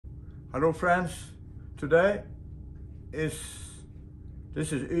Hello friends, this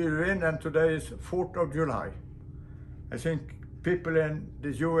is Irvin and today is 4th of July. I think people in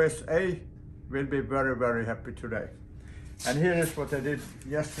the USA will be very happy today. And here is what I did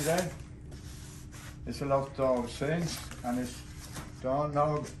yesterday. It's a lot of things and it's done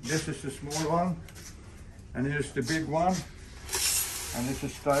now. This is the small one and here's the big one and this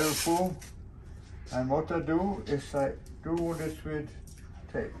is styrofoam. And what I do is I do all this with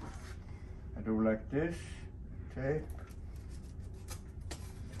tape. I do like this, tape,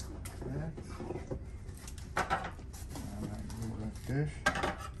 and I do like this,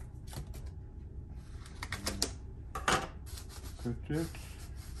 cut it,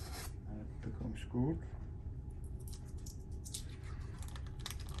 and it becomes good.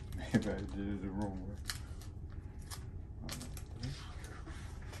 Maybe I did it the wrong way.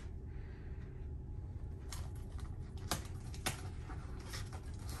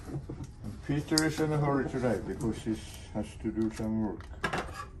 Peter is in a hurry today because he has to do some work. So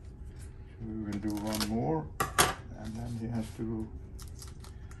we will do one more and then he has to go.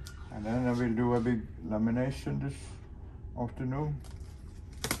 And then I will do a big lamination this afternoon.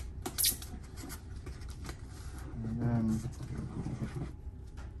 And then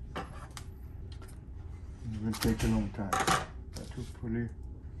it will take a long time. But hopefully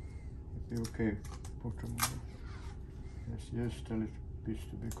it'll be okay. Bottom of it. Yes, tell it piece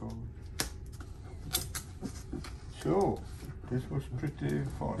to be covered. So, this was pretty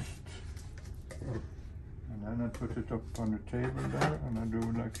fast. And then I put it up on the table there and I do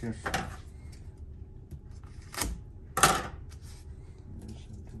like this. This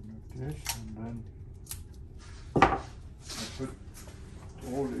and do like this and then I put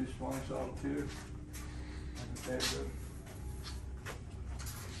all these ones out here on the table.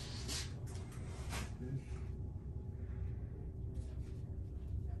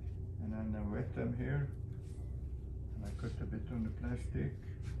 And then I wet them here. I cut a bit on the plastic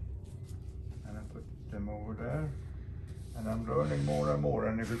and I put them over there and I'm learning more and more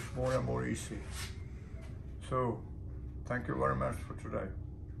and it gets more and more easy. So thank you very much for today.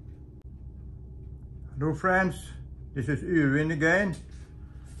 Hello friends, this is Irvin again.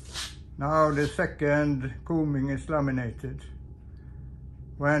 Now the second coaming is laminated.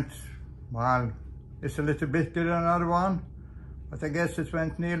 Well, it's a little bit bigger than another one, but I guess it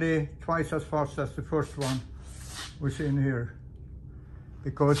went nearly twice as fast as the first one was in here,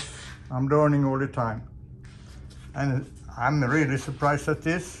 because I'm learning all the time. And I'm really surprised at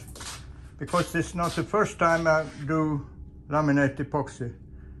this, because this is not the first time I do laminate epoxy.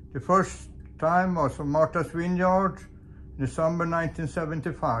 The first time was on Marthas Vineyard in December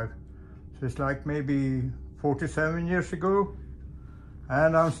 1975. So it's like maybe 47 years ago.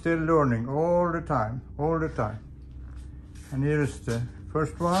 And I'm still learning all the time. And here is the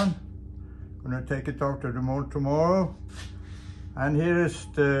first one. Gonna take it out of the mold tomorrow. And here is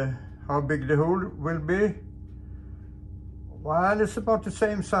how big the hole will be. Well, it's about the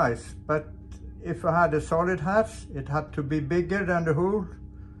same size, but if I had a solid hatch, it had to be bigger than the hole.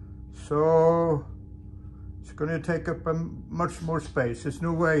 So it's gonna take up much more space. There's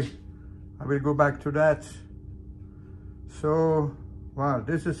no way I will go back to that. So, well,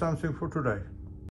 this is something for today.